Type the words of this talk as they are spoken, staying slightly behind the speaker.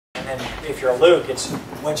And if you're a Luke, it's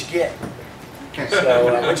what'd you get? So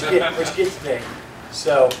what'd you get today?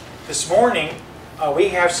 So this morning we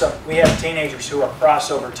have teenagers who are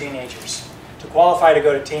crossover teenagers. To qualify to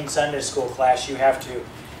go to teen Sunday school class, you have to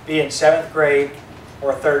be in 7th grade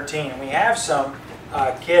or 13. And we have some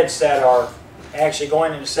kids that are actually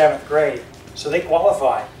going into 7th grade, so they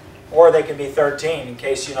qualify. Or they can be 13 in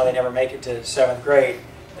case they never make it to 7th grade.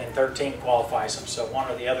 Then 13 qualifies them. So one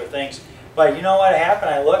or the other things. But you know what happened?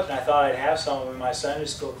 I looked and I thought I'd have some of them in my Sunday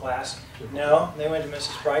school class. No, they went to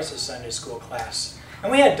Mrs. Price's Sunday school class. And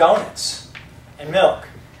we had donuts and milk.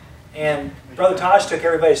 And Brother Taj took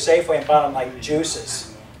everybody to Safeway and bought them like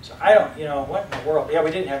juices. So I don't, what in the world? Yeah,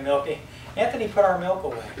 we didn't have milk. Anthony put our milk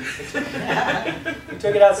away. He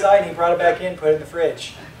took it outside and he brought it back in, put it in the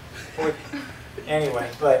fridge. Anyway,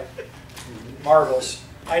 but marvels.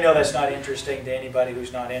 I know that's not interesting to anybody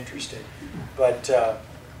who's not interested. But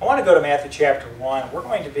I want to go to Matthew chapter 1. We're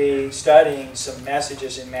going to be studying some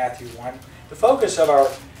messages in Matthew 1. The focus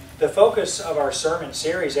of our sermon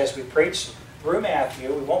series as we preach through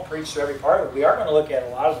Matthew, we won't preach through every part of it. We are going to look at a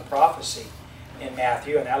lot of the prophecy in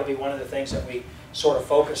Matthew, and that'll be one of the things that we sort of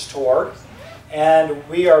focus toward. And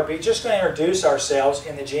we are just going to introduce ourselves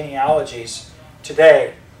in the genealogies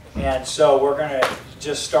today. And so we're going to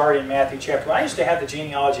just start in Matthew chapter 1. I used to have the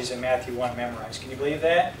genealogies in Matthew 1 memorized. Can you believe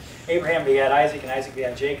that? Abraham begat Isaac, and Isaac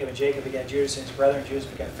begat Jacob, and Jacob begat Judas and his brethren. Judas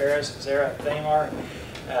begat Phares, and Zerah, and Thamar.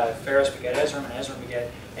 Phares begat Ezram, and Ezram begat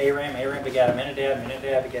Aram. Aram begat Aminadab,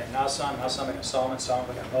 Aminadab begat Nahshon. Nahshon begat Solomon,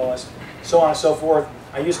 Solomon begat Boaz, so on and so forth.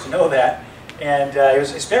 I used to know that. And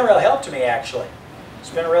it's been a real help to me, actually.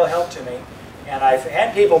 It's been a real help to me. And I've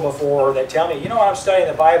had people before that tell me, when I'm studying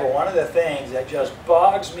the Bible, one of the things that just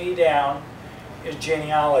bogs me down is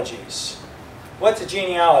genealogies. What's a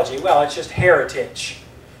genealogy? Well, it's just heritage.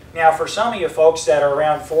 Now, for some of you folks that are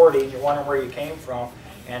around 40 and you're wondering where you came from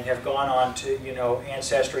and have gone on to,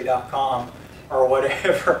 ancestry.com or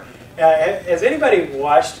whatever, has anybody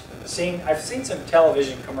I've seen some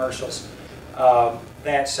television commercials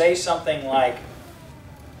that say something like,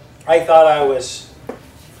 I thought I was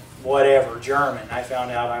whatever, German. I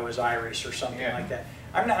found out I was Irish or something like that.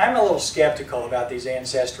 I'm a little skeptical about these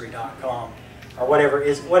ancestry.com or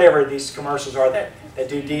whatever these commercials are that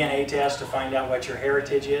do DNA tests to find out what your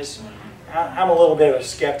heritage is. I'm a little bit of a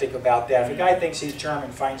skeptic about that. If a guy thinks he's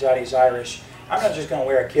German, finds out he's Irish, I'm not just going to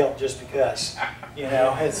wear a kilt just because.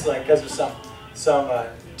 It's like because of some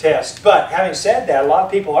test. But having said that, a lot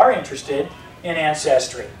of people are interested in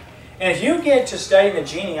ancestry. And if you get to studying the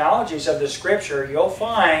genealogies of the Scripture, you'll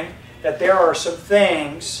find that there are some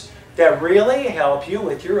things that really help you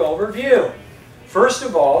with your overview. First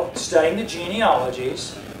of all, studying the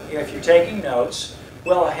genealogies, if you're taking notes,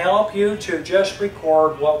 will help you to just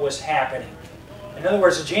record what was happening. In other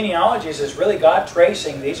words, the genealogies is really God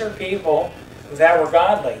tracing. These are people that were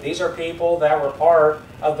godly. These are people that were part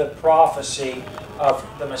of the prophecy of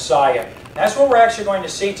the Messiah. That's what we're actually going to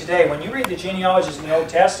see today. When you read the genealogies in the Old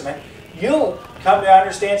Testament, you'll come to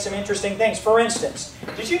understand some interesting things. For instance,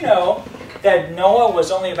 did you know that Noah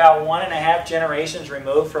was only about 1.5 generations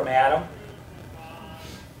removed from Adam?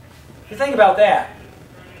 You think about that.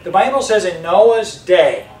 The Bible says in Noah's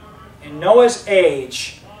day, in Noah's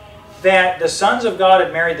age, that the sons of God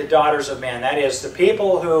had married the daughters of men. That is, the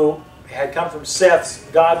people who had come from Seth's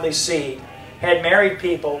godly seed had married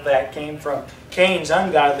people that came from Cain's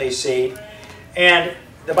ungodly seed. And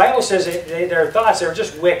the Bible says their thoughts, they were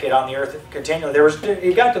just wicked on the earth continually.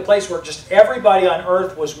 It got to the place where just everybody on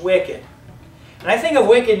earth was wicked. And I think of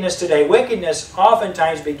wickedness today. Wickedness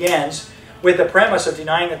oftentimes begins with the premise of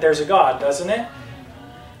denying that there's a God, doesn't it?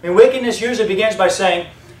 I mean, wickedness usually begins by saying,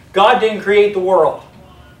 God didn't create the world.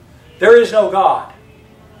 There is no God.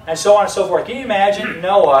 And so on and so forth. Can you imagine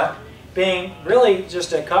Noah being really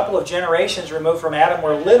just a couple of generations removed from Adam,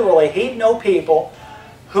 where literally he'd know people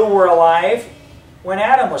who were alive when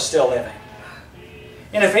Adam was still living?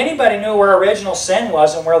 And if anybody knew where original sin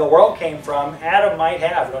was and where the world came from, Adam might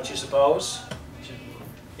have, don't you suppose?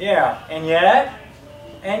 Yeah, and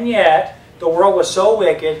yet, the world was so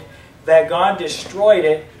wicked that God destroyed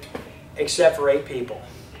it except for 8 people.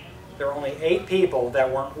 There were only 8 people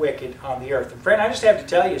that weren't wicked on the earth. And friend, I just have to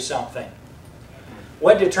tell you something.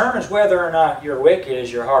 What determines whether or not you're wicked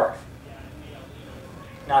is your heart,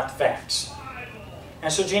 not the facts.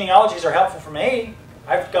 And so genealogies are helpful for me.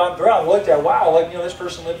 I've gone through and looked at, wow, this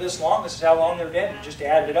person lived this long, this is how long they're dead, and just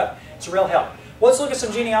added it up. It's a real help. Well, let's look at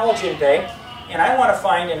some genealogy today. And I want to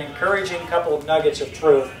find an encouraging couple of nuggets of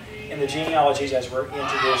truth in the genealogies as we're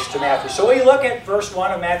introduced to Matthew. So we look at verse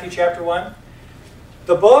 1 of Matthew chapter 1.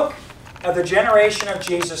 The book of the generation of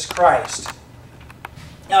Jesus Christ.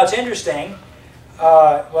 Now it's interesting.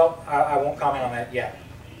 well, I won't comment on that yet.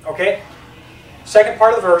 Okay? Second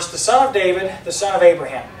part of the verse, the son of David, the son of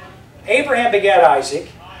Abraham. Abraham begat Isaac,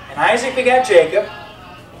 and Isaac begat Jacob,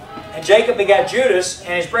 and Jacob begat Judas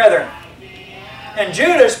and his brethren. And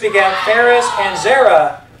Judas begat Phares and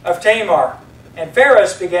Zerah of Tamar. And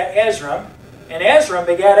Phares begat Ezram, and Ezram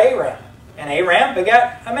begat Aram. And Aram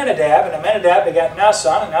begat Amminadab, and Amminadab begat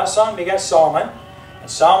Naasson, and Naasson begat Salmon. And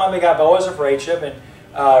Salmon begat Boaz of Rachab,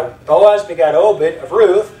 and Boaz begat Obed of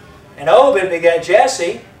Ruth. And Obed begat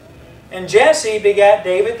Jesse, and Jesse begat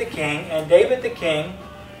David the king, and David the king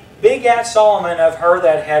begat Solomon of her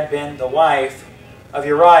that had been the wife of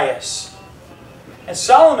Urias. And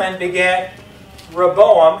Solomon begat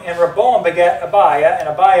Rehoboam, and Rehoboam begat Abiah, and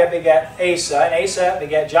Abiah begat Asa, and Asa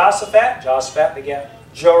begat Joshaphat, Joshaphat begat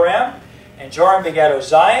Joram, and Joram begat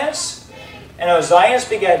Ozias, and Ozias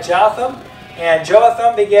begat Jotham, and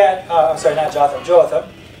Jotham begat, Jotham,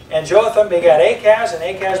 and Jotham begat Achaz, and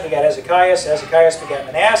Achaz begat Hezekias, Hezekias begat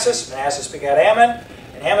Manassas begat Ammon,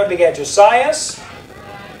 and Ammon begat Josias,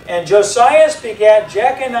 and Josias begat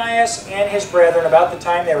Jeconias and his brethren about the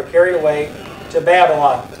time they were carried away to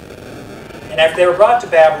Babylon. And after they were brought to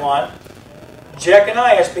Babylon,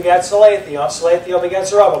 Jeconias begat Salathiel, and Salathiel begat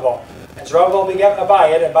Zerubbabel. And Zerubbabel begat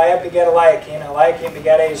Abiad, and Abiad begat Eliakim, and Eliakim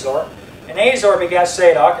begat Azor. And Azor begat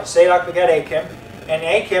Sadok, and Sadok begat Achim, and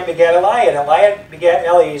Achim begat Eliad, and Eliad begat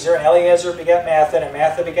Eleazar, and Eleazar begat Mathan, and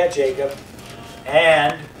Mathan begat Jacob.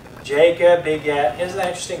 And Jacob begat, isn't that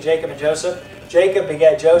interesting, Jacob and Joseph? Jacob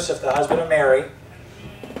begat Joseph, the husband of Mary,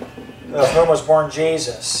 of whom was born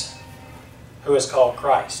Jesus, who is called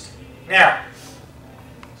Christ. Now,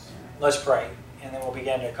 let's pray, and then we'll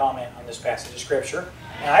begin to comment on this passage of Scripture.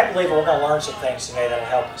 And I believe we're going to learn some things today that will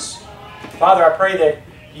help us. Father, I pray that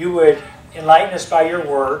you would enlighten us by your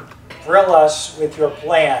word, thrill us with your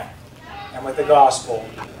plan and with the gospel.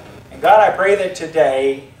 And God, I pray that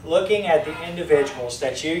today, looking at the individuals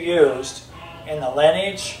that you used in the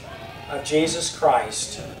lineage of Jesus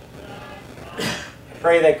Christ, I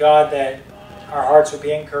pray that, God, that our hearts would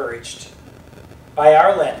be encouraged by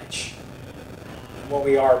our lineage and what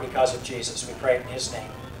we are because of Jesus. We pray in his name.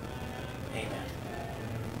 Amen.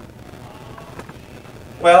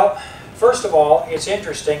 Well, first of all, it's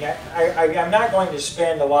interesting. I'm not going to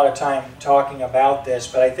spend a lot of time talking about this,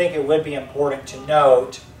 but I think it would be important to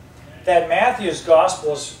note that Matthew's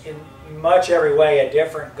gospel is in much every way a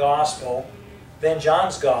different gospel than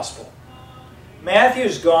John's gospel.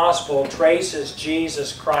 Matthew's gospel traces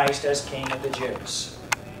Jesus Christ as King of the Jews.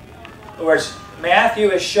 In other words, Matthew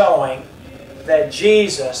is showing that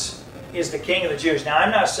Jesus is the King of the Jews. Now, I'm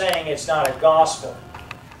not saying it's not a gospel.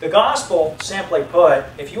 The gospel, simply put,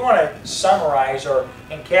 if you want to summarize or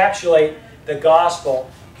encapsulate the gospel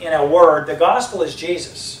in a word, the gospel is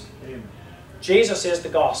Jesus. Jesus is the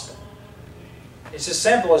gospel. It's as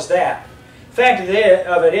simple as that. The fact of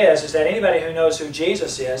it is that anybody who knows who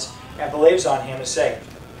Jesus is and believes on him is saved.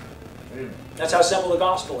 That's how simple the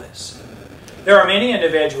gospel is. There are many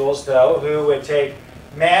individuals, though, who would take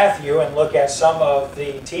Matthew and look at some of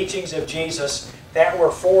the teachings of Jesus that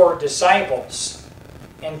were for disciples,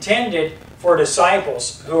 intended for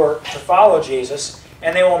disciples who are to follow Jesus,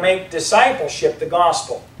 and they will make discipleship the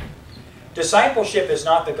gospel. Discipleship is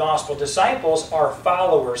not the gospel. Disciples are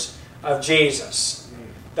followers of Jesus.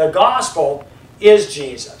 The gospel is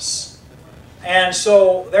Jesus. And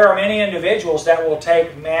so there are many individuals that will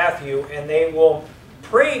take Matthew and they will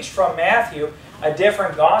preach from Matthew a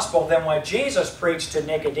different gospel than what Jesus preached to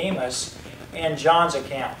Nicodemus in John's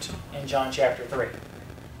account, in John chapter 3.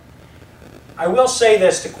 I will say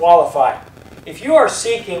this to qualify. If you are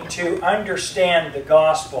seeking to understand the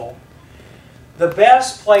gospel, the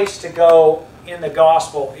best place to go in the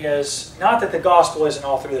gospel is, not that the gospel isn't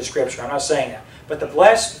all through the Scripture, I'm not saying that, but the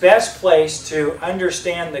best place to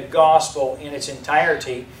understand the gospel in its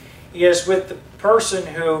entirety is with the person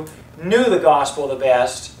who knew the gospel the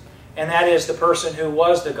best, and that is the person who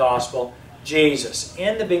was the gospel, Jesus.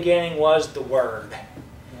 In the beginning was the Word,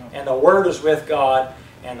 and the Word was with God,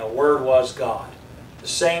 and the Word was God. The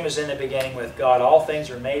same as in the beginning with God. All things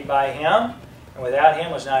were made by Him, and without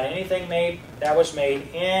Him was not anything made that was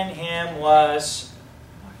made. In Him was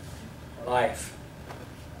life.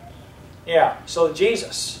 Yeah, so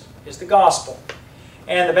Jesus is the gospel.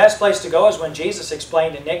 And the best place to go is when Jesus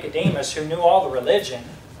explained to Nicodemus, who knew all the religion,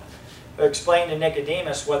 who explained to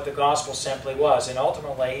Nicodemus what the gospel simply was. And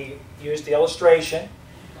ultimately, he used the illustration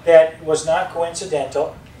that was not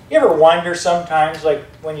coincidental. You ever wonder sometimes, like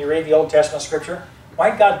when you read the Old Testament Scripture,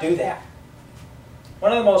 why did God do that?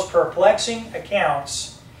 One of the most perplexing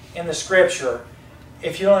accounts in the Scripture,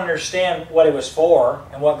 if you don't understand what it was for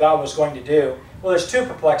and what God was going to do, well, there's two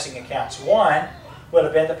perplexing accounts. One would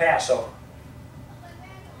have been the Passover.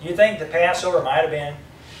 Do you think the Passover might have been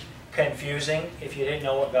confusing if you didn't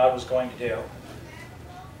know what God was going to do?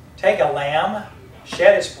 Take a lamb,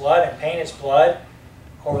 shed its blood, and paint its blood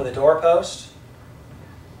over the doorpost?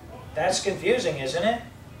 That's confusing, isn't it?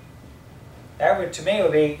 That would, to me,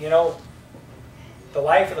 would be, you know, the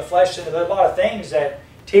life of the flesh. There's a lot of things that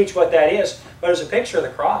teach what that is, but it's a picture of the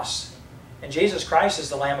cross. And Jesus Christ is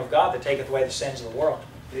the Lamb of God that taketh away the sins of the world.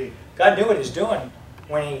 God knew what He was doing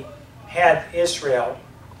when He had Israel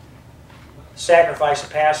sacrifice a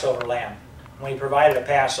Passover lamb, when He provided a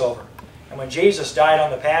Passover. And when Jesus died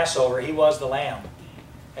on the Passover, He was the Lamb.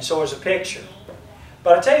 And so it was a picture.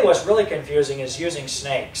 But I'll tell you what's really confusing is using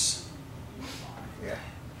snakes. Yeah.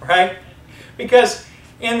 Right? Because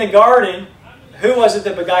in the garden, who was it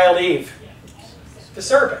that beguiled Eve? The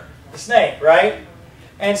serpent, the snake, right?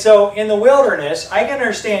 And so in the wilderness, I can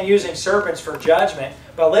understand using serpents for judgment,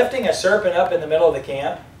 but lifting a serpent up in the middle of the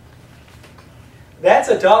camp, that's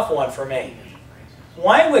a tough one for me.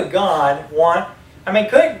 Why would God want, I mean,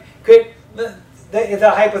 could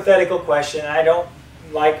the hypothetical question, I don't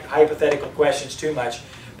like hypothetical questions too much,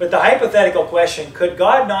 but the hypothetical question, could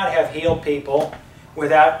God not have healed people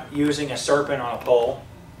without using a serpent on a pole?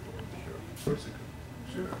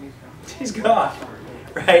 He's God,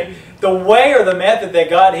 right? The way or the method that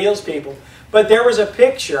God heals people. But there was a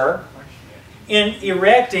picture in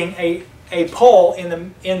erecting a pole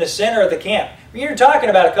in the center of the camp. You're talking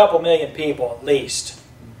about a couple million people at least.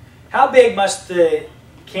 How big must the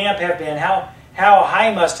camp have been? How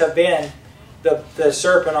high must have been the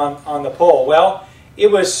serpent on the pole? Well, it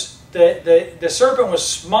was the serpent was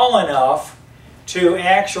small enough to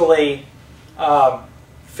actually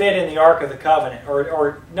fit in the Ark of the Covenant,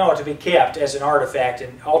 or no, to be kept as an artifact.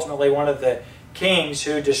 And ultimately, one of the kings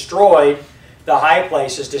who destroyed the high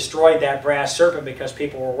places destroyed that brass serpent because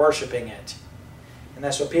people were worshiping it. And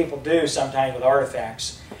that's what people do sometimes with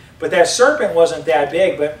artifacts. But that serpent wasn't that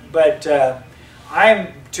big, but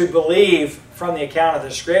I'm to believe from the account of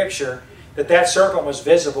the Scripture that serpent was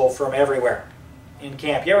visible from everywhere in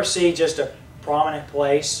camp. You ever see just a prominent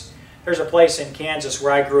place? There's a place in Kansas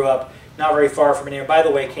where I grew up, not very far from here. By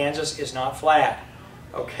the way, Kansas is not flat.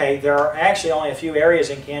 Okay, there are actually only a few areas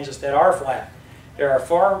in Kansas that are flat. There are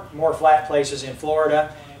far more flat places in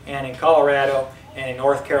Florida and in Colorado and in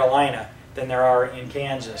North Carolina than there are in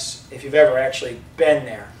Kansas. If you've ever actually been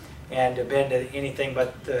there and been to anything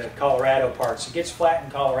but the Colorado parts. It gets flat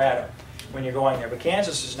in Colorado when you're going there. But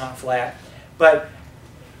Kansas is not flat. But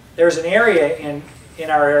there's an area in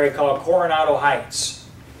our area called Coronado Heights.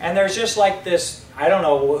 And there's just like this, I don't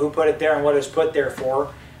know who put it there and what it was put there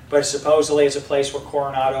for, but supposedly it's a place where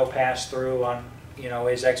Coronado passed through on, you know,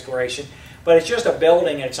 his exploration. But it's just a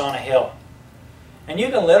building and it's on a hill. And you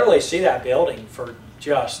can literally see that building for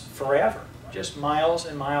just forever. Just miles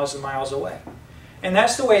and miles and miles away. And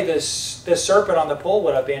that's the way this serpent on the pole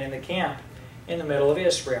would have been in the camp in the middle of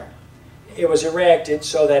Israel. It was erected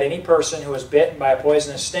so that any person who was bitten by a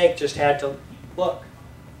poisonous snake just had to look.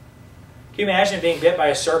 Can you imagine being bit by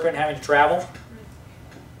a serpent and having to travel?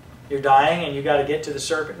 You're dying and you got to get to the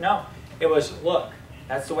serpent? No. It was look.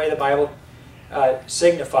 That's the way the Bible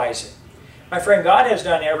signifies it. My friend, God has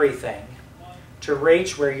done everything to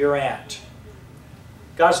reach where you're at.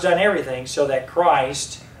 God's done everything so that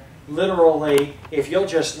Christ, literally, if you'll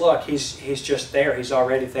just look, He's just there. He's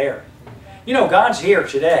already there. You know, God's here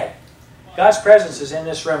today. God's presence is in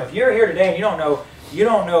this room. If you're here today and you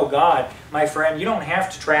don't know God, my friend, you don't have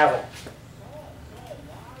to travel.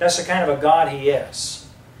 That's the kind of a God He is.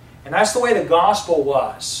 And that's the way the gospel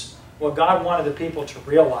was, what God wanted the people to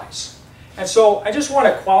realize. And so I just want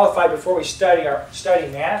to qualify before we study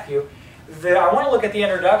Matthew, that I want to look at the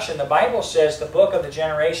introduction. The Bible says the book of the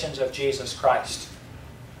generations of Jesus Christ.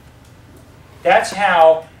 That's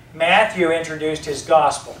how Matthew introduced his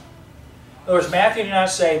gospel. In other words, Matthew did not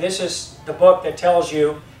say, this is the book that tells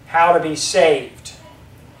you how to be saved.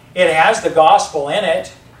 It has the gospel in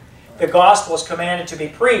it. The gospel is commanded to be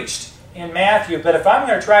preached in Matthew. But if I'm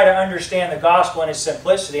going to try to understand the gospel in its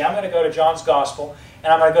simplicity, I'm going to go to John's gospel,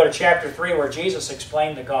 and I'm going to go to chapter 3 where Jesus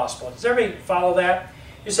explained the gospel. Does everybody follow that?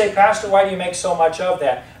 You say, Pastor, why do you make so much of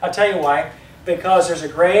that? I'll tell you why. Because there's a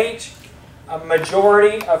great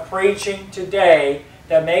majority of preaching today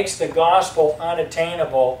that makes the gospel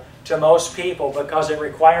unattainable to most people because it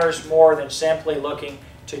requires more than simply looking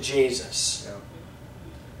to Jesus. Yeah.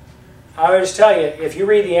 I would just tell you, if you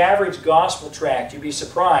read the average gospel tract, you'd be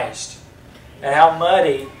surprised at how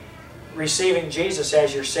muddy receiving Jesus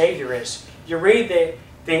as your Savior is. You read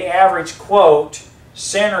the average quote,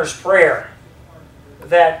 sinner's prayer,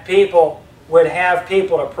 that people would have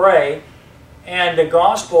people to pray, And the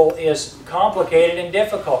gospel is complicated and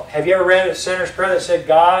difficult. Have you ever read a sinner's prayer that said,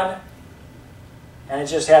 God, and it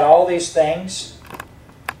just had all these things?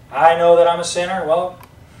 I know that I'm a sinner. Well,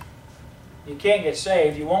 you can't get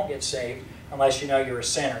saved. You won't get saved unless you know you're a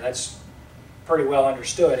sinner. That's pretty well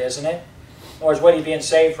understood, isn't it? In other words, what are you being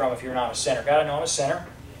saved from if you're not a sinner? God, I know I'm a sinner.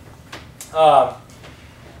 God,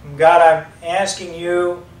 I'm asking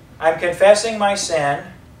you, I'm confessing my sin.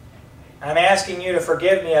 I'm asking you to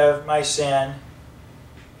forgive me of my sin.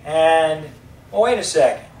 And, well, wait a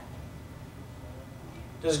second.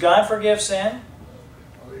 Does God forgive sin?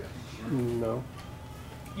 Oh, yeah. No.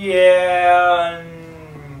 Yeah.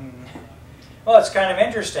 Well, it's kind of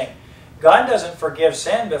interesting. God doesn't forgive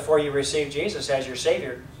sin before you receive Jesus as your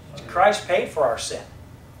Savior. Christ paid for our sin.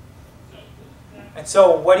 And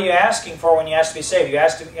so what are you asking for when you ask to be saved? You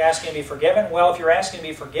asking to be forgiven? Well, if you're asking to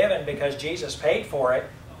be forgiven because Jesus paid for it,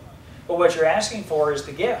 but what you're asking for is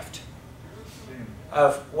the gift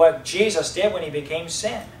of what Jesus did when He became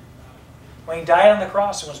sin. When He died on the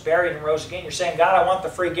cross and was buried and rose again, you're saying, God, I want the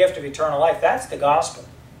free gift of eternal life. That's the gospel.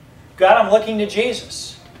 God, I'm looking to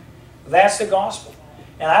Jesus. That's the gospel.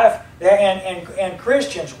 And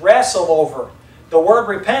Christians wrestle over the word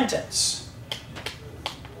repentance.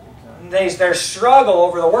 They struggle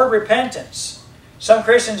over the word repentance. Some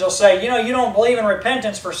Christians will say, you don't believe in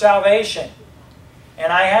repentance for salvation.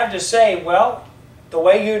 And I have to say, well, the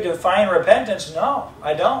way you define repentance, no,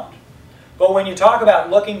 I don't. But when you talk about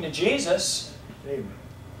looking to Jesus,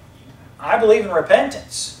 I believe in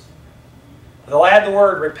repentance. They'll add the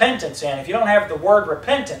word repentance in. If you don't have the word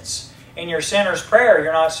repentance in your sinner's prayer,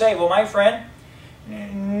 you're not saved. Well, my friend,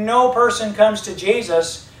 no person comes to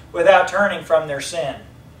Jesus without turning from their sin.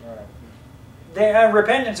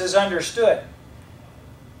 Repentance is understood.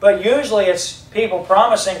 But usually it's people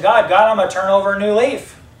promising God, I'm going to turn over a new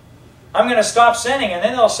leaf. I'm going to stop sinning. And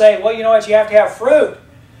then they'll say, well, you know what, you have to have fruit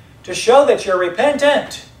to show that you're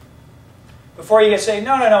repentant. Before you can say,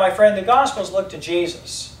 no, my friend, the Gospels look to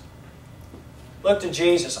Jesus. Look to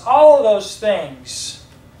Jesus. All of those things,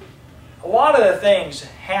 a lot of the things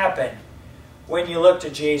happen when you look to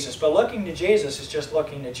Jesus. But looking to Jesus is just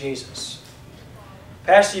looking to Jesus.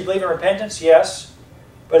 Pastor, do you believe in repentance? Yes.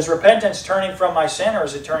 But is repentance turning from my sin, or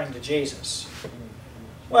is it turning to Jesus?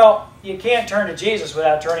 Well, you can't turn to Jesus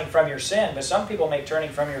without turning from your sin, but some people make turning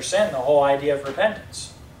from your sin the whole idea of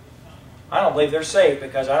repentance. I don't believe they're saved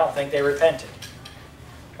because I don't think they repented.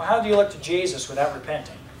 Well, how do you look to Jesus without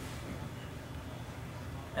repenting?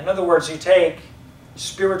 In other words, you take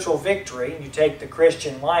spiritual victory, you take the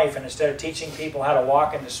Christian life, and instead of teaching people how to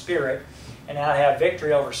walk in the Spirit and how to have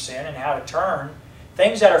victory over sin and how to turn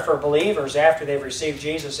things that are for believers after they've received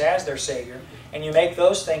Jesus as their Savior, and you make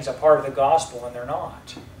those things a part of the gospel, and they're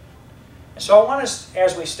not. And so I want us,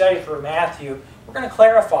 as we study through Matthew, we're going to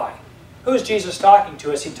clarify. Who is Jesus talking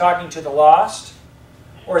to? Is He talking to the lost?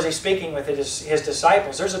 Or is He speaking with His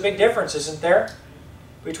disciples? There's a big difference, isn't there?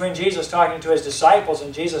 Between Jesus talking to His disciples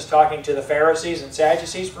and Jesus talking to the Pharisees and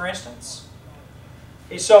Sadducees, for instance.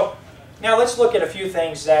 Okay, so, now let's look at a few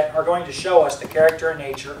things that are going to show us the character and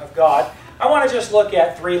nature of God. I want to just look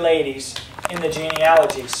at three ladies in the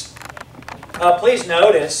genealogies. Please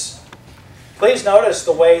notice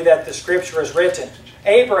the way that the Scripture is written.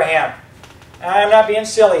 Abraham. I'm not being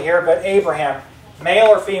silly here, but Abraham, male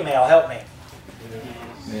or female, help me.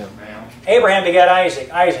 Male. Abraham begat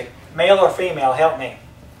Isaac. Isaac, male or female, help me.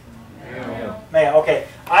 Male. Okay.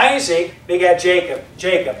 Isaac begat Jacob.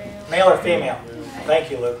 Jacob, male or female? Thank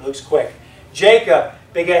you, Luke. Luke's quick. Jacob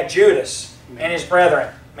begat Judas and his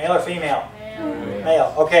brethren. Male or female?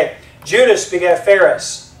 Male. Okay. Judas begat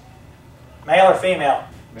Phares. Male or female?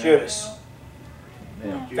 Judas.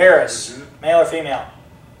 Phares. Male or female?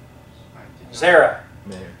 Zerah.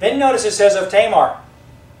 Then notice it says of Tamar.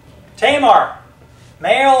 Tamar.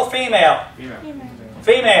 Male or female?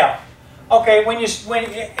 Female. Okay,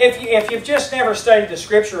 if you've just never studied the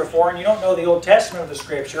Scripture before and you don't know the Old Testament of the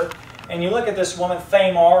Scripture, and you look at this woman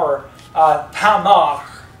Tamar or Tamar,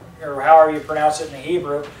 or however you pronounce it in the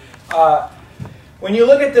Hebrew, when you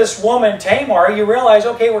look at this woman Tamar, you realize,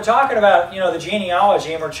 okay, we're talking about the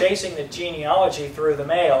genealogy, and we're chasing the genealogy through the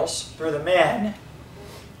males, through the men.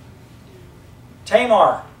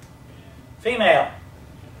 Tamar, female.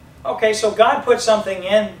 Okay, so God put something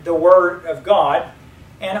in the Word of God,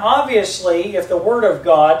 and obviously, if the Word of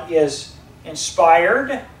God is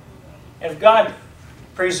inspired, and if God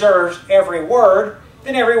preserves every word,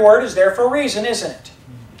 then every word is there for a reason, isn't it?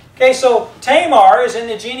 Okay, so Tamar is in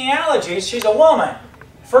the genealogies. She's a woman.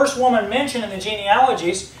 First woman mentioned in the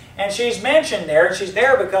genealogies, and she's mentioned there, and she's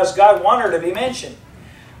there because God wanted her to be mentioned.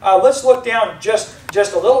 Let's look down just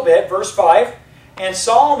a little bit, verse 5. And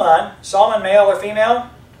Solomon, male or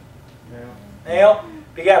female? Male.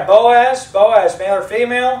 Begat Boaz, male or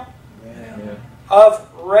female? Yeah. Of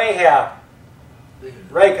Rahab,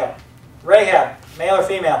 male or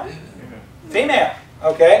female? Female.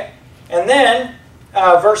 Okay. And then,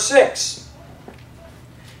 verse 6.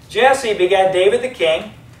 Jesse begat David the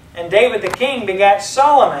king, and David the king begat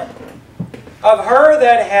Solomon, of her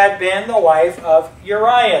that had been the wife of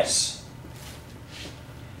Urias.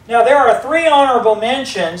 Now there are 3 honorable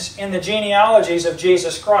mentions in the genealogies of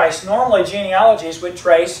Jesus Christ. Normally genealogies would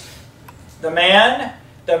trace the man,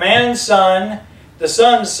 the man's son, the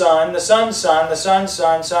son's son, the son's son, the son's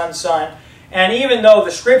son, son's son. And even though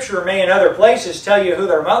the Scripture may in other places tell you who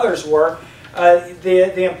their mothers were,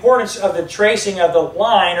 the importance of the tracing of the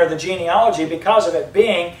line or the genealogy, because of it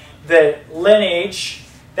being the lineage,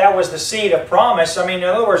 that was the seed of promise. I mean, in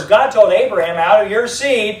other words, God told Abraham, out of your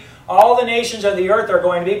seed, all the nations of the earth are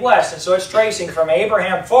going to be blessed. And so it's tracing from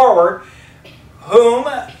Abraham forward, whom,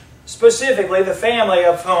 specifically the family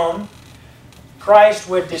of whom Christ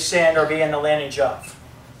would descend or be in the lineage of.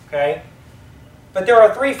 Okay? But there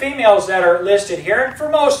are 3 females that are listed here. And for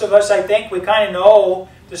most of us, I think we kind of know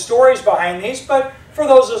the stories behind these. But for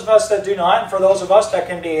those of us that do not, and for those of us that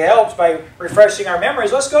can be helped by refreshing our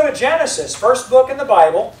memories, let's go to Genesis, first book in the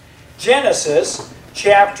Bible, Genesis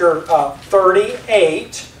chapter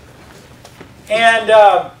 38. And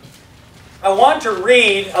I want to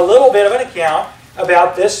read a little bit of an account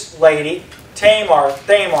about this lady, Tamar.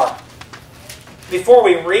 Before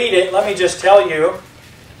we read it, let me just tell you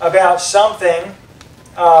about something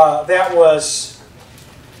that was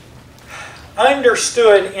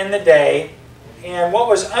understood in the day. And what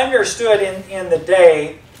was understood in the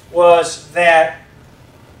day was that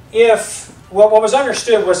what was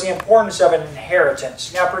understood was the importance of an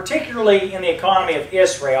inheritance. Now, particularly in the economy of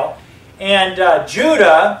Israel, and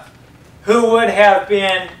Judah, who would have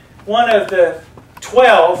been one of the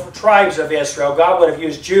 12 tribes of Israel. God would have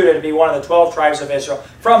used Judah to be one of the 12 tribes of Israel,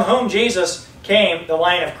 from whom Jesus came, the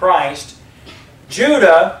line of Christ.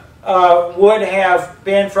 Judah would have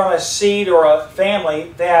been from a seed or a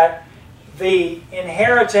family that the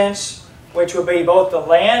inheritance, which would be both the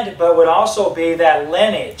land, but would also be that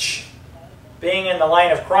lineage, being in the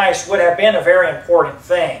line of Christ, would have been a very important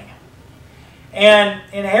thing. And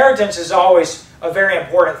inheritance is always a very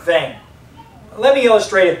important thing. Let me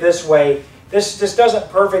illustrate it this way. This doesn't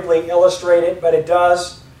perfectly illustrate it, but it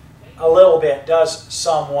does a little bit, does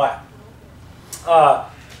somewhat.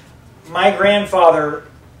 My grandfather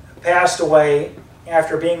passed away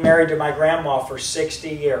after being married to my grandma for 60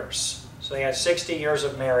 years. So they had 60 years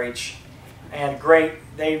of marriage. And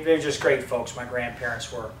they're just great folks, my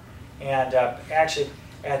grandparents were. And actually,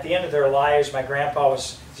 at the end of their lives, my grandpa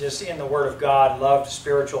was just in the Word of God, loved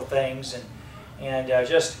spiritual things, my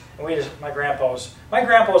grandpa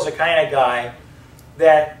was the kind of guy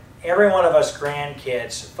that every one of us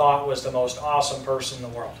grandkids thought was the most awesome person in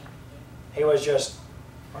the world. He was just,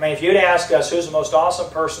 I mean, if you'd ask us who's the most awesome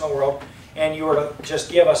person in the world, and you were to just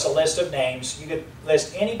give us a list of names, you could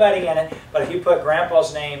list anybody in it, but if you put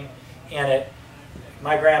Grandpa's name in it,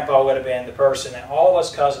 my grandpa would have been the person, and all of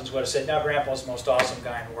us cousins would have said, no, Grandpa's the most awesome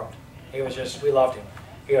guy in the world. He was just, we loved him.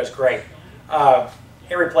 He was great.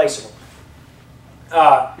 Irreplaceable.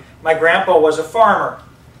 My grandpa was a farmer,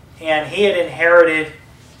 and he had inherited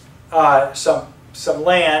some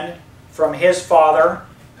land from his father,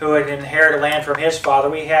 who had inherited land from his father.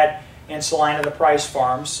 We had in Salina the Price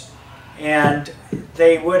Farms, and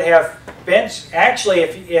they would have been, actually,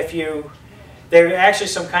 they were actually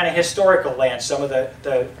some kind of historical land. Some of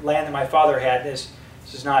the land that my father had, this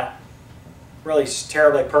is not really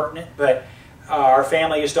terribly pertinent, but our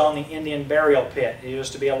family used to own the Indian burial pit. It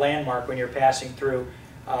used to be a landmark when you're passing through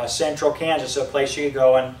central Kansas, a place you could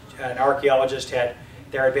go, and an archaeologist there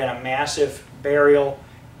had been a massive burial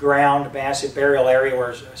ground, massive burial area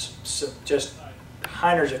where just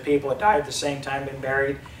hundreds of people had died at the same time, been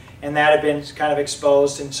buried, and that had been kind of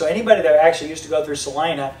exposed. And so anybody that actually used to go through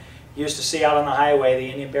Salina used to see out on the highway the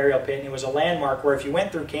Indian burial pit, and it was a landmark where if you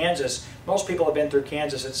went through Kansas, most people had been through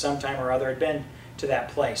Kansas at some time or other, had been to that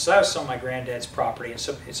place. So that was some of my granddad's property, and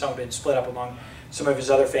some had been split up among some of his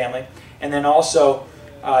other family. And then also,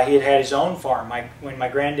 he had his own farm. When my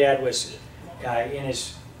granddad was in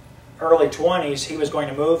his early 20s, he was going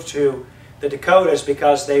to move to the Dakotas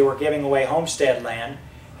because they were giving away homestead land.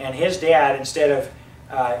 And his dad, instead of,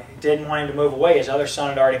 didn't want him to move away, his other son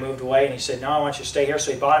had already moved away, and he said, no, I want you to stay here.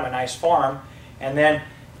 So he bought him a nice farm. And then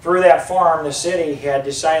through that farm, the city had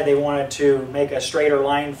decided they wanted to make a straighter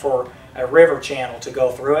line for a river channel to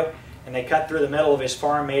go through it. And they cut through the middle of his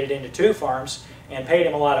farm, made it into 2 farms, and paid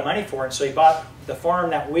him a lot of money for it. So he bought the farm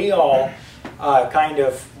that we all kind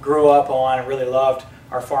of grew up on and really loved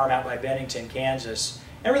our farm out by Bennington, Kansas.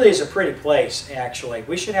 It really is a pretty place, actually.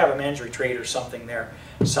 We should have a men's retreat or something there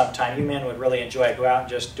sometime. You men would really enjoy it. Go out and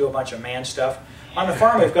just do a bunch of man stuff. On the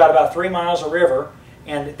farm, we've got about 3 miles of river,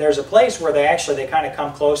 and there's a place where they kind of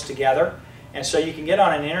come close together, and so you can get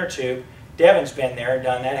on an inner tube. Devin's been there and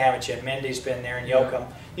done that, haven't you? Mindy's been there, and Yoakum.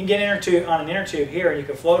 You can get on an inner tube here, and you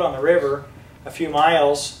can float on the river a few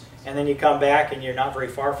miles, and then you come back, and you're not very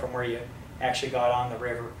far from where you actually got on the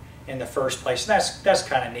river in the first place. And that's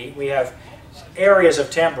kind of neat. We have areas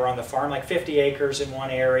of timber on the farm, like 50 acres in one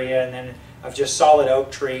area, and then of just solid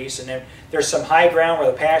oak trees. And then there's some high ground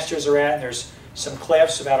where the pastures are at, and there's some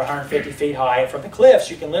cliffs about 150 feet high. And from the cliffs,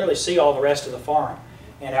 you can literally see all the rest of the farm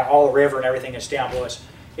and all the river and everything that's down below us.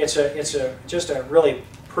 It's just a really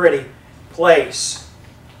pretty place.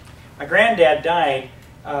 My granddad died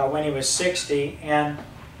when he was 60, and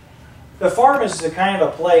the farm is the kind of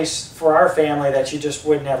a place for our family that you just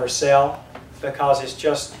would never sell, because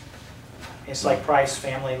it's like prized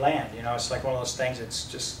family land. You know, it's like one of those things. It's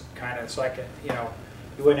just kind of, it's like a, you know,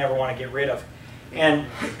 you would never want to get rid of. And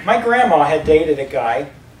my grandma had dated a guy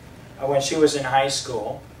when she was in high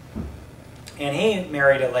school, and he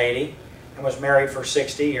married a lady and was married for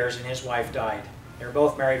 60 years, and his wife died. They were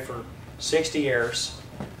both married for 60 years.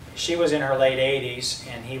 She was in her late 80s,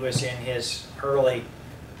 and he was in his early,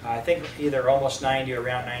 I think either almost 90 or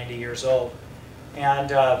around 90 years old. And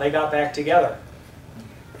they got back together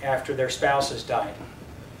after their spouses died.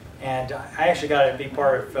 And I actually got to be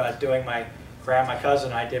part of doing my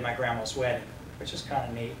cousin and I did my grandma's wedding, which is kind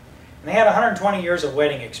of neat. And they had 120 years of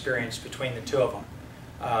wedding experience between the two of them.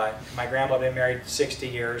 My grandma had been married 60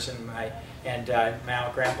 years, and my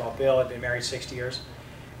grandpa Bill had been married 60 years.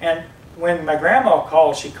 And when my grandma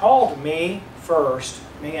called, she called me first,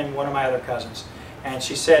 me and one of my other cousins, and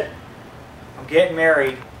she said, "I'm getting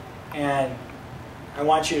married, and I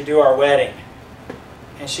want you to do our wedding."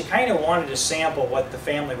 And she kind of wanted to sample what the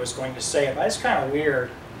family was going to say. But it's kind of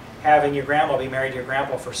weird having your grandma be married to your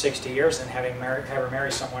grandpa for 60 years and have her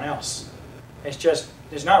marry someone else. It's just,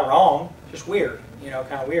 it's not wrong, just weird, you know,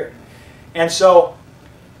 kind of weird. And so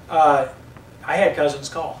I had cousins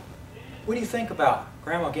call. "What do you think about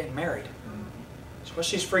Grandma getting married?" So, "Well,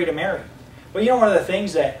 she's free to marry." Well, you know, one of the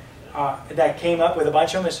things that came up with a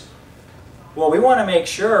bunch of them is, "Well, we want to make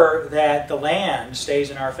sure that the land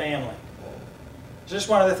stays in our family." It's just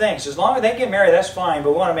one of the things. As long as they get married, that's fine,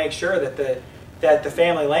 but we want to make sure that the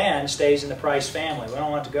family land stays in the Price family. We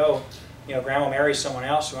don't want to go, you know, Grandma marries someone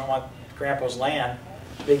else. We don't want Grandpa's land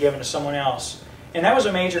to be given to someone else. And that was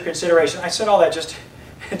a major consideration. I said all that just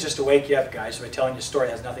to wake you up, guys, by telling you a story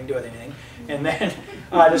that has nothing to do with anything. And then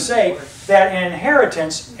to say that an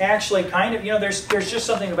inheritance actually kind of, you know, there's just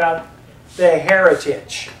something about the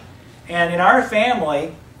heritage. And in our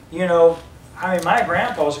family, you know, I mean, my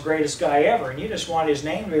grandpa was the greatest guy ever, and you just want his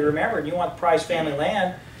name to be remembered. You want the Price family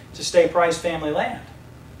land to stay Price family land.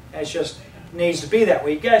 It just needs to be that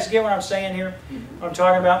way. You guys get what I'm saying here? What I'm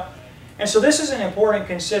talking about? And so this is an important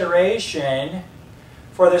consideration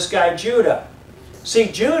for this guy Judah.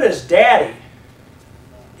 See, Judah's daddy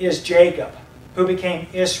is Jacob, who became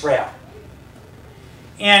Israel.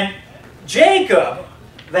 And Jacob,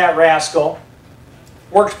 that rascal,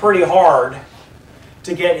 worked pretty hard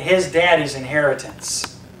to get his daddy's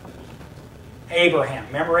inheritance. Abraham.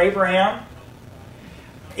 Remember Abraham?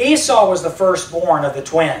 Esau was the firstborn of the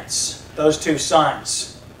twins, those two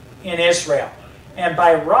sons, in Israel. And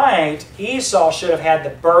by right, Esau should have had the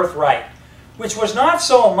birthright, which was not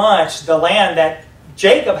so much the land that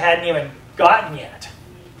Jacob hadn't even gotten yet.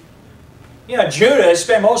 You know, Judah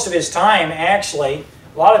spent most of his time, actually,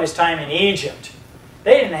 a lot of his time in Egypt.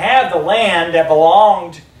 They didn't have the land that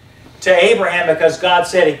belonged to Abraham because God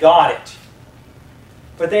said he got it.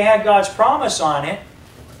 But they had God's promise on it.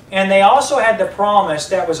 And they also had the promise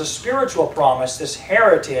that was a spiritual promise, this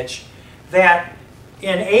heritage, that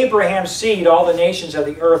in Abraham's seed all the nations of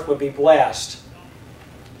the earth would be blessed.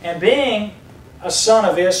 And being a son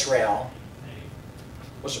of Israel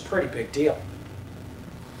was a pretty big deal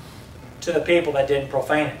to the people that didn't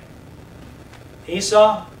profane it.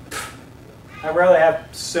 Esau, I'd rather have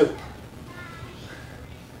soup.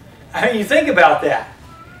 I mean, you think about that.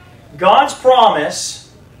 God's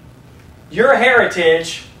promise, your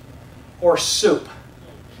heritage, or soup.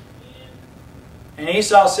 And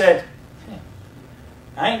Esau said,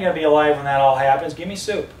 I ain't going to be alive when that all happens. Give me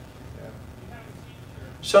soup.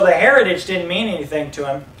 So the heritage didn't mean anything to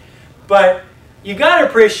him. But you got to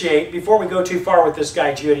appreciate, before we go too far with this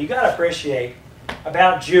guy Judah, you got to appreciate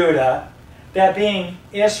about Judah that being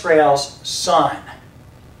Israel's son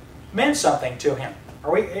meant something to him.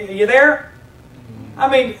 Are you there? I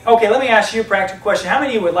mean, okay, let me ask you a practical question. How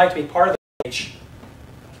many of you would like to be part of the lineage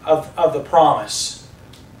of the promise?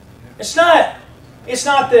 It's not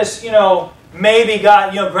this, maybe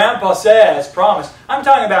God, Grandpa says, promise. I'm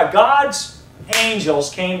talking about God's angels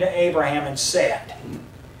came to Abraham and said.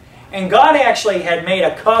 And God actually had made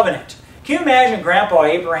a covenant. Can you imagine Grandpa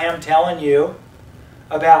Abraham telling you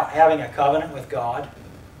about having a covenant with God?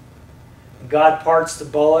 God parts the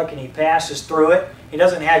bullock and He passes through it. He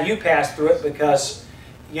doesn't have you pass through it because,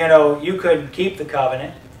 you couldn't keep the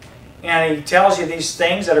covenant. And He tells you these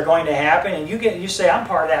things that are going to happen, and you say, I'm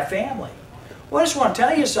part of that family. Well, I just want to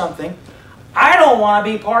tell you something. I don't want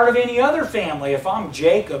to be part of any other family if I'm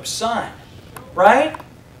Jacob's son. Right?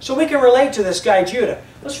 So we can relate to this guy Judah.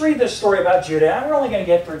 Let's read this story about Judah. We're only going to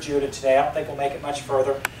get through Judah today. I don't think we'll make it much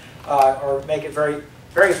further or make it very,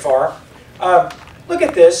 very far. Look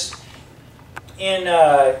at this in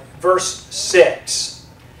verse 6.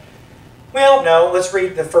 Well, no, let's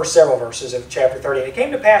read the first several verses of chapter 30. It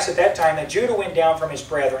came to pass at that time that Judah went down from his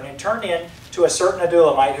brethren and turned in to a certain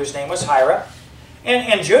Adullamite whose name was Hira.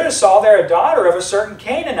 And Judah saw there a daughter of a certain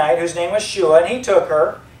Canaanite whose name was Shua, and he took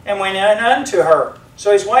her and went in unto her.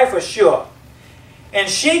 So his wife was Shua. And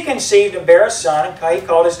she conceived and bare a son, and he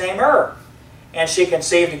called his name And she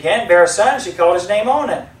conceived again, bare a son, and she called his name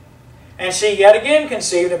Onan. And she yet again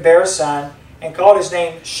conceived and bare a son, and called his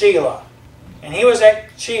name Shelah. And he was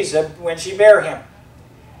at Chezib when she bare him.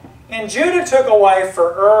 And Judah took a wife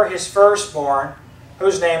for his firstborn,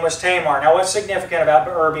 whose name was Tamar. Now what's significant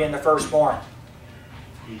about being the firstborn?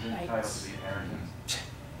 He's entitled to the inheritance.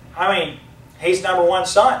 I mean, he's number one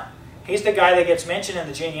son. He's the guy that gets mentioned in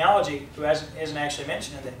the genealogy, who isn't actually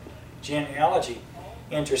mentioned in the genealogy,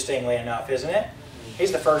 interestingly enough, isn't it?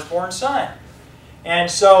 He's the firstborn son. And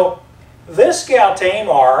so, this gal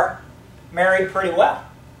Tamar married pretty well.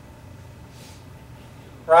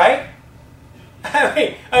 Right? I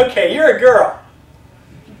mean, okay, you're a girl.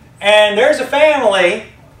 And there's a family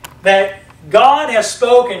that God has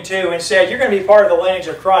spoken to and said, you're going to be part of the lineage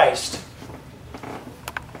of Christ.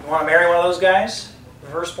 You want to marry one of those guys? The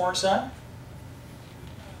firstborn son?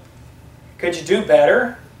 Could you do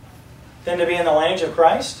better than to be in the lineage of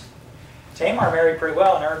Christ? Tamar married pretty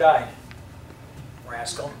well and never died.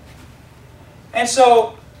 Rascal. And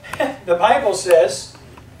so, the Bible says,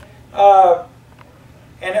 and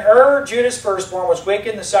Judah's firstborn, was wicked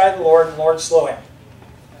in the sight of the Lord, and the Lord slew him.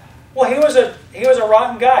 Well, he was a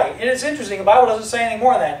rotten guy. And it's interesting, the Bible doesn't say anything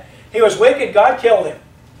more than that. He was wicked, God killed him.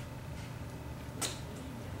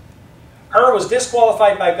 Was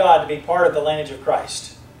disqualified by God to be part of the lineage of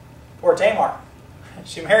Christ. Poor Tamar.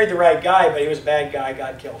 She married the right guy, but he was a bad guy.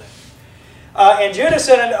 God killed him. And Judah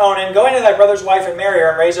said unto Onan, go into thy brother's wife and marry her,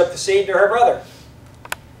 and raise up the seed to her brother.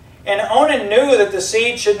 And Onan knew that the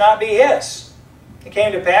seed should not be his. It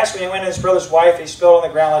came to pass when he went to his brother's wife, he spilled on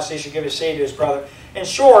the ground lest he should give his seed to his brother. In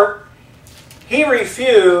short, he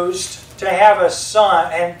refused to have a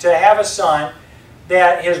son,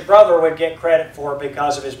 that his brother would get credit for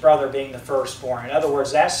because of his brother being the firstborn. In other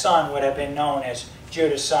words, that son would have been known as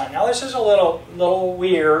Judah's son. Now this is a little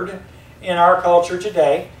weird in our culture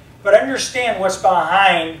today, but understand what's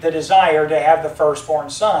behind the desire to have the firstborn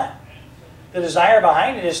son. The desire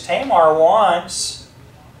behind it is Tamar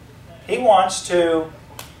she wants to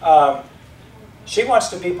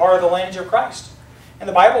be part of the lineage of Christ. And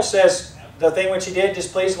the Bible says, the thing which he did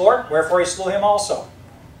displeased the Lord, wherefore he slew him also.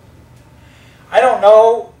 I don't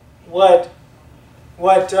know what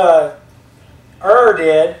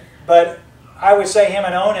did, but I would say him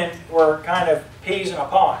and Onan were kind of peas in a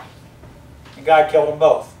pod. And God killed them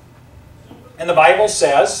both. And the Bible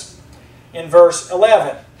says, in verse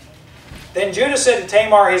 11, then Judah said to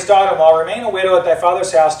Tamar his daughter-in-law, remain a widow at thy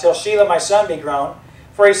father's house till Shelah my son be grown.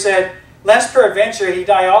 For he said, lest peradventure he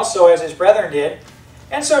die also as his brethren did.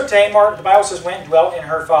 And so Tamar, the Bible says, went and dwelt in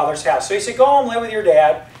her father's house. So he said, go home, live with your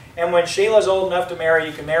dad. And when Shelah's old enough to marry,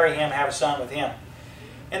 you can marry him, have a son with him.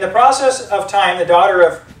 In the process of time, the daughter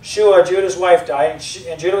of Shua, Judah's wife, died,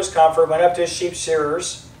 and Judah was comforted, went up to his sheep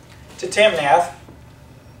shearers, to Timnath.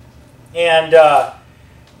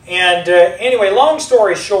 Anyway, long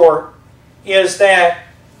story short, is that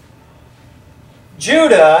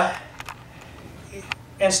Judah,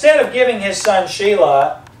 instead of giving his son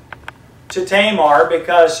Shelah to Tamar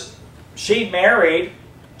because she'd married,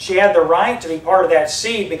 she had the right to be part of that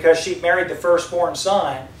seed because she'd married the firstborn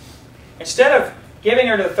son. Instead of giving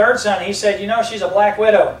her to the third son, he said, you know, she's a black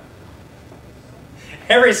widow.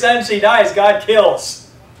 Every son she dies, God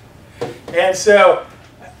kills. And so,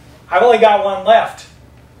 I've only got one left.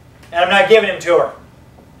 And I'm not giving him to her.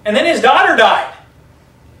 And then his daughter died.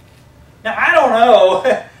 Now, I don't know.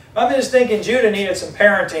 I'm just thinking Judah needed some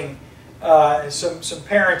parenting some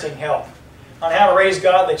parenting help on how to raise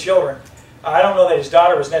godly children. I don't know that his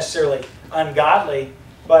daughter was necessarily ungodly,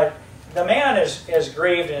 but the man is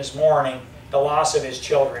grieved and is mourning the loss of his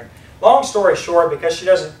children. Long story short, because he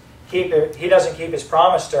doesn't keep his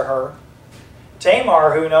promise to her,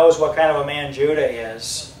 Tamar, who knows what kind of a man Judah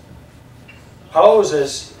is,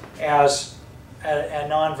 poses as a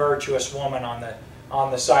non-virtuous woman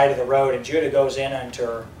on the side of the road, and Judah goes in unto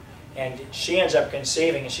her, and she ends up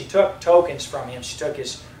conceiving, and she took tokens from him. She took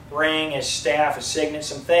his ring, his staff, his signet,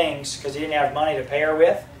 some things, because he didn't have money to pay her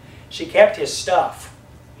with. She kept his stuff.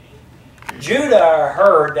 Judah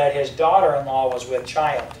heard that his daughter-in-law was with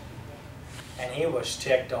child, and he was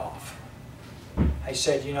ticked off. He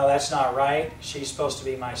said, you know, that's not right. She's supposed to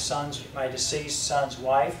be my deceased son's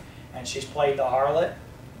wife, and she's played the harlot.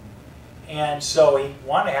 And so he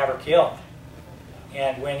wanted to have her killed.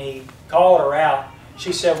 And when he called her out,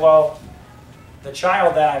 she said, well, the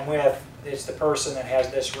child that I'm with is the person that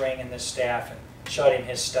has this ring and this staff, and showed him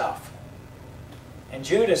his stuff. And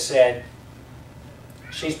Judah said,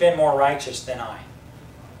 she's been more righteous than I.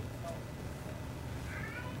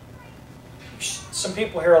 Some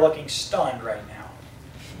people here are looking stunned right now.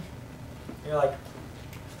 You're like,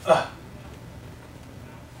 ugh.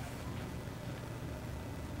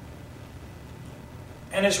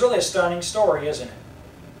 And it's really a stunning story, isn't it?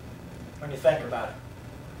 When you think about it.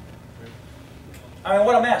 I mean,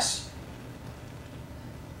 what a mess.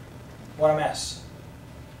 What a mess.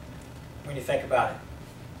 When you think about it.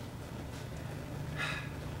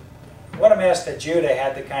 What a mess that Judah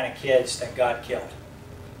had the kind of kids that God killed.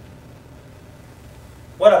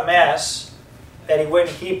 What a mess that he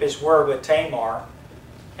wouldn't keep his word with Tamar.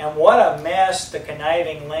 And what a mess the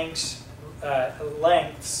conniving lengths that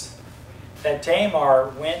Tamar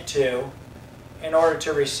went to in order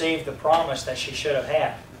to receive the promise that she should have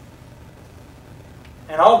had.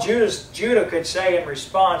 And all Judah could say in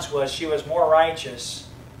response was, she was more righteous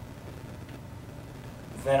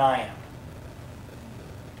than I am.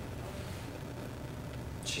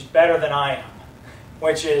 She's better than I am,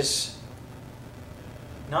 which is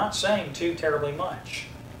not saying too terribly much.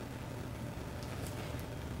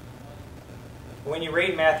 When you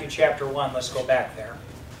read Matthew chapter 1, let's go back there.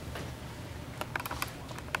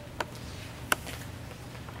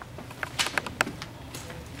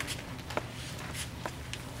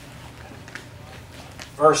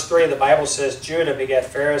 Verse 3, the Bible says, Judah begat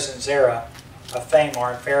Phares and Zerah of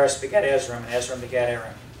Thamar, and Phares begat Ezram, and Ezram begat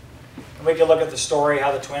Aram. And we can look at the story,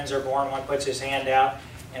 how the twins are born. One puts his hand out,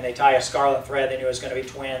 and they tie a scarlet thread. They knew it was going to be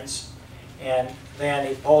twins. And then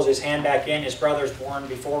he pulls his hand back in. His brother's born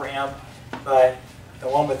before him, but the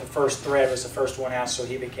one with the first thread was the first one out, so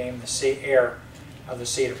he became the heir of the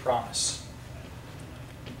seed of promise.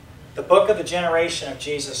 The book of the generation of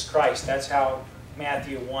Jesus Christ. That's how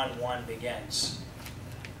Matthew 1:1 begins.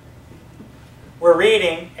 We're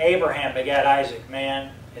reading, Abraham begat Isaac,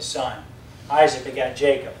 man, his son. Isaac begat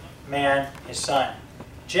Jacob, man, his son.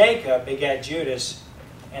 Jacob begat Judas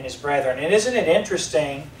and his brethren. And isn't it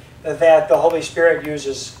interesting that the Holy Spirit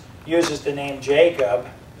uses the name Jacob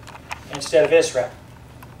instead of Israel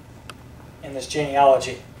in this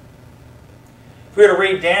genealogy? If we were to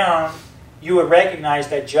read down, you would recognize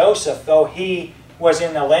that Joseph, though he was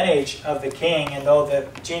in the lineage of the king, and though the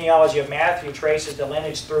genealogy of Matthew traces the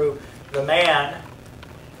lineage through the man,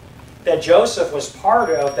 that Joseph was part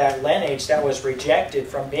of that lineage that was rejected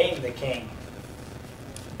from being the king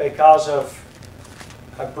because of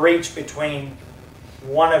a breach between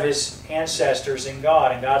one of his ancestors and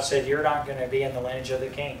God. And God said, you're not going to be in the lineage of the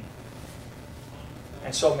king.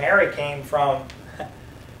 And so Mary came from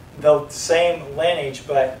the same lineage,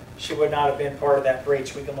 but she would not have been part of that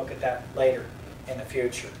breach. We can look at that later in the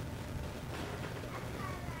future.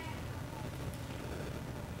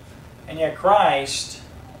 And yet Christ,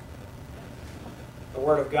 the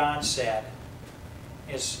Word of God said,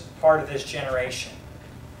 is part of this generation.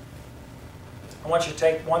 I want you to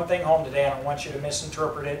take one thing home today. I don't want you to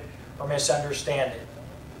misinterpret it or misunderstand it.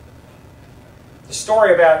 The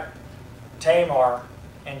story about Tamar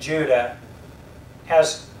and Judah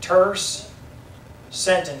has terse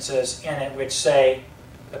sentences in it which say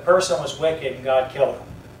the person was wicked and God killed him.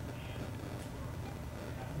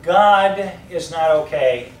 God is not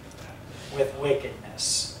okay with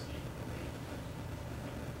wickedness.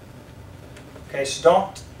 Okay, so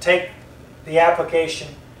don't take the application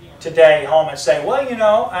today home and say, well, you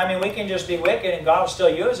know, I mean, we can just be wicked and God will still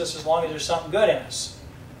use us as long as there's something good in us.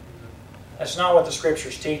 That's not what the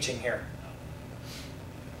Scripture's teaching here.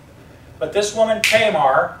 But this woman,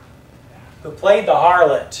 Tamar, who played the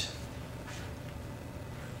harlot,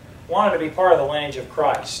 wanted to be part of the lineage of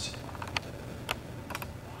Christ.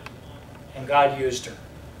 And God used her.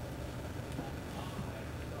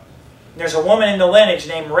 There's a woman in the lineage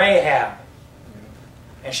named Rahab.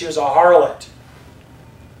 And she was a harlot.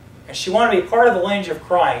 And she wanted to be part of the lineage of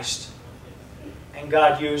Christ. And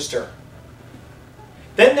God used her.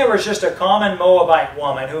 Then there was just a common Moabite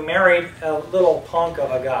woman who married a little punk of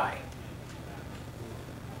a guy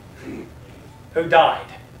who died.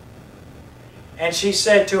 And she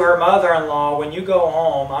said to her mother-in-law, when you go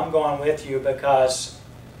home, I'm going with you because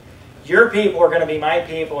your people are going to be my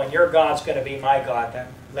people and your God's going to be my God.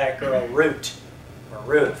 That girl, Ruth.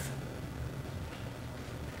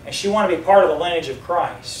 And she wanted to be part of the lineage of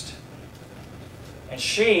Christ. And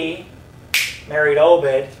she married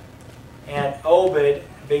Obed, and Obed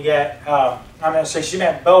begat, she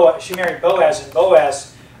married Boaz, and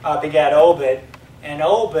Boaz begat Obed, and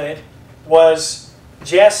Obed was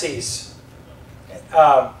Jesse's.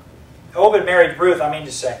 Obed married Ruth,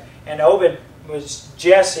 and Obed was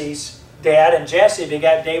Jesse's dad, and Jesse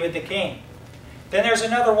begat David the king. Then there's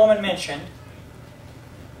another woman mentioned,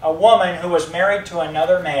 a woman who was married to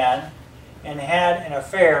another man and had an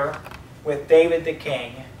affair with David the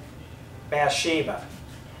king, Bathsheba.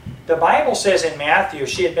 The Bible says in Matthew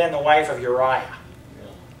she had been the wife of Uriah.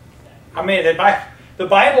 The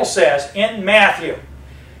Bible says in Matthew,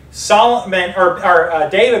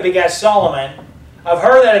 David begat Solomon of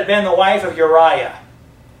her that had been the wife of Uriah,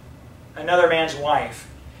 another man's wife.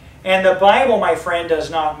 And the Bible, my friend,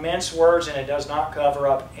 does not mince words and it does not cover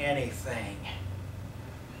up anything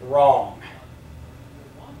wrong.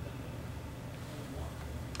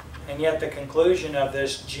 And yet the conclusion of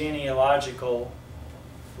this genealogical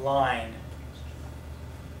line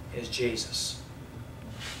is Jesus.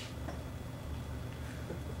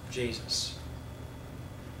 Jesus.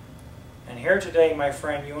 And here today, my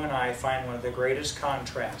friend, you and I find one of the greatest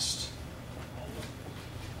contrasts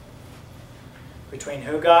between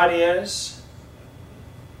who God is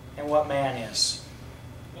and what man is.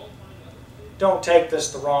 Don't take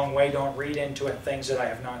this the wrong way. Don't read into it things that I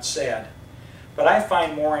have not said. But I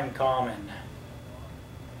find more in common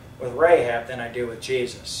with Rahab than I do with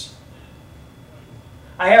Jesus.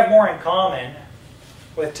 I have more in common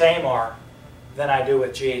with Tamar than I do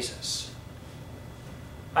with Jesus.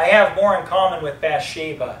 I have more in common with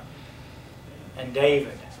Bathsheba and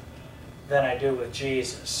David than I do with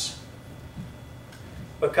Jesus.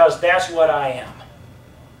 Because that's what I am.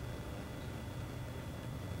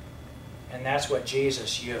 And that's what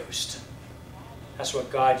Jesus used. That's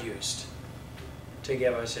what God used to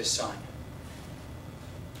give us His Son.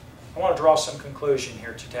 I want to draw some conclusion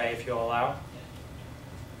here today, if you'll allow.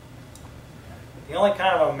 The only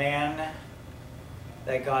kind of a man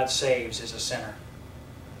that God saves is a sinner.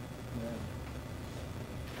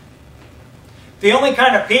 The only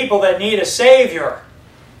kind of people that need a Savior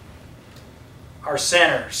are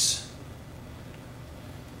sinners.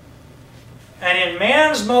 And in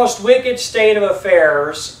man's most wicked state of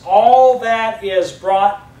affairs, all that is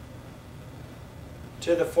brought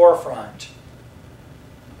to the forefront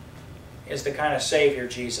is the kind of Savior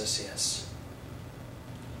Jesus is.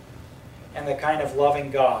 And the kind of loving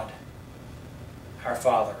God our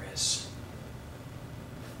Father is.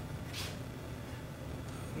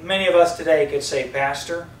 Many of us today could say,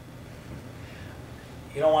 Pastor,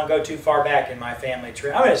 you don't want to go too far back in my family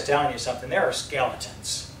tree. I'm just telling you something. There are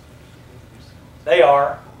skeletons. They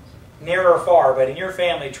are, near or far, but in your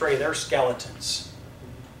family tree, there are skeletons.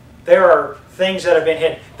 There are things that have been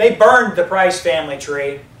hidden. They burned the Price family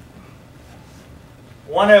tree.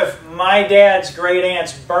 One of my dad's great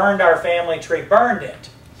aunts burned our family tree. Burned it.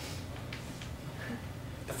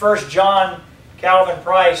 The first John Calvin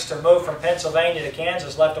Price to move from Pennsylvania to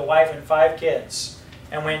Kansas left a wife and 5 kids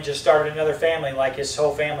and went and just started another family like his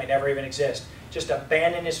whole family never even existed. Just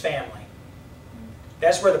abandoned his family.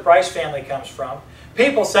 That's where the Price family comes from.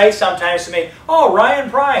 People say sometimes to me, oh, Ryan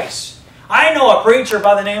Price. I know a preacher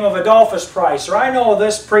by the name of Adolphus Price, or I know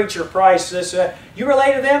this preacher Price. You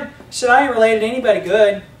related to them? I said, I ain't related to anybody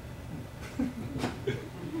good.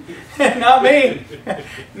 Not me.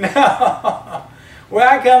 No. Well,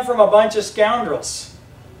 I come from a bunch of scoundrels.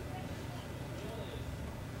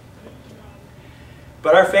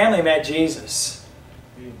 But our family met Jesus.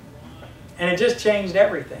 And it just changed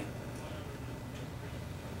everything.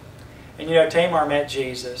 And you know, Tamar met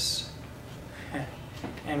Jesus.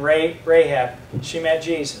 And Rahab, she met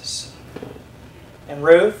Jesus. And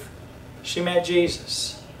Ruth, she met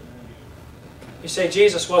Jesus. You say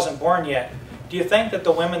Jesus wasn't born yet. Do you think that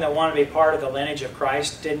the women that want to be part of the lineage of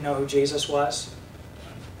Christ didn't know who Jesus was?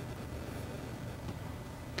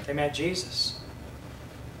 They met Jesus.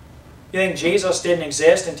 You think Jesus didn't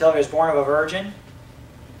exist until He was born of a virgin?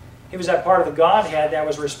 He was that part of the Godhead that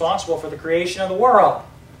was responsible for the creation of the world.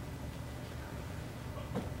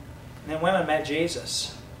 And then women met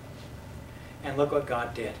Jesus. And look what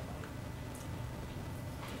God did.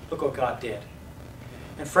 Look what God did.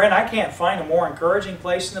 And friend, I can't find a more encouraging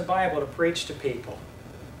place in the Bible to preach to people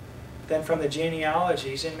than from the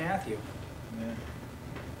genealogies in Matthew. Amen.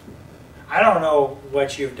 I don't know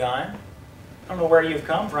what you've done. I don't know where you've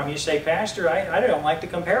come from. You say, Pastor, I don't like the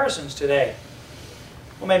comparisons today.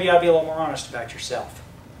 Well, maybe I'll be a little more honest about yourself.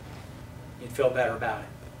 You'd feel better about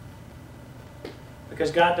it.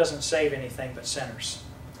 Because God doesn't save anything but sinners.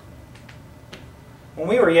 When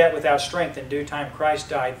we were yet without strength, in due time Christ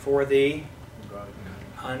died for the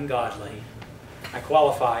ungodly. I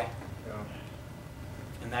qualify.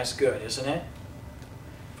 And that's good, isn't it?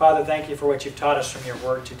 Father, thank you for what you've taught us from your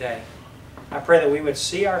word today. I pray that we would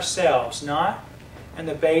see ourselves not on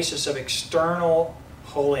the basis of external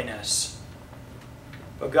holiness,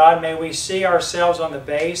 but God, may we see ourselves on the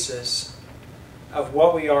basis of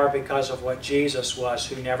what we are because of what Jesus was,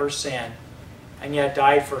 who never sinned, and yet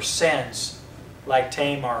died for sins like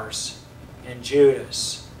Tamar's and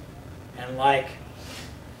Judas, and like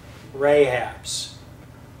Rahab's.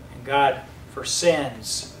 And God, for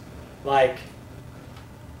sins like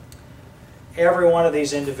every one of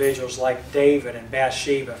these individuals, like David and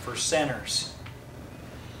Bathsheba, for sinners.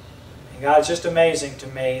 And God, it's just amazing to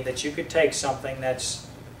me that you could take something that's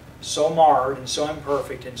so marred and so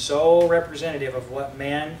imperfect and so representative of what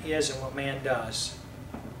man is and what man does.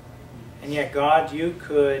 And yet, God, you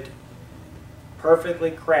could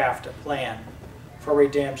perfectly craft a plan for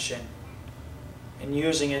redemption and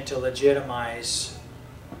using it to legitimize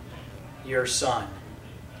your Son,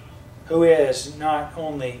 who is not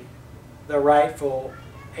only the rightful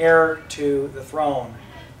heir to the throne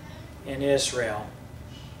in Israel,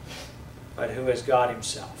 but who is God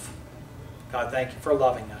Himself. God, thank you for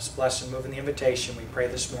loving us. Bless and move in the invitation, we pray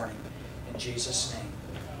this morning. In Jesus' name,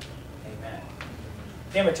 amen.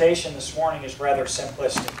 The invitation this morning is rather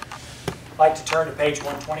simplistic. I'd like to turn to page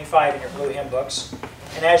 125 in your blue hymn books.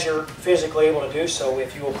 And as you're physically able to do so,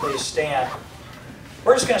 if you will please stand.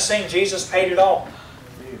 We're just going to sing Jesus Paid It All.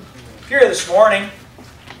 If you're here this morning,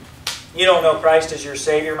 you don't know Christ as your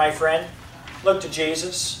Savior, my friend, look to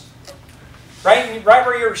Jesus. Right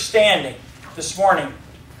where you're standing this morning,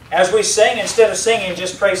 as we sing, instead of singing,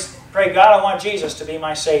 just pray, God, I want Jesus to be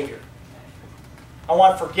my Savior. I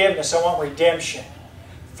want forgiveness. I want redemption.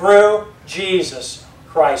 Through Jesus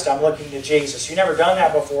Christ, I'm looking to Jesus. You've never done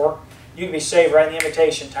that before. You can be saved right in the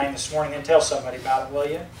invitation time this morning, and tell somebody about it, will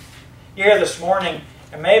you? You're here this morning,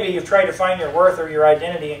 and maybe you've tried to find your worth or your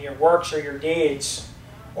identity in your works or your deeds,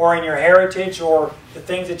 or in your heritage, or the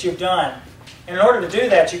things that you've done. And in order to do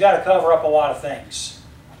that, you've got to cover up a lot of things.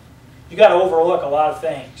 You've got to overlook a lot of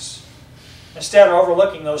things. Instead of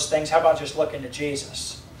overlooking those things, how about just looking to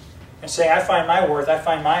Jesus and saying, I find my worth, I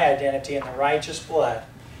find my identity in the righteous blood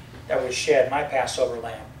that was shed, my Passover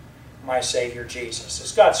lamb, my Savior Jesus.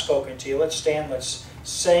 Has God spoken to you? Let's stand, let's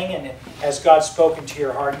sing, and has God spoken to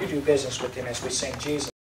your heart, you do business with Him as we sing Jesus.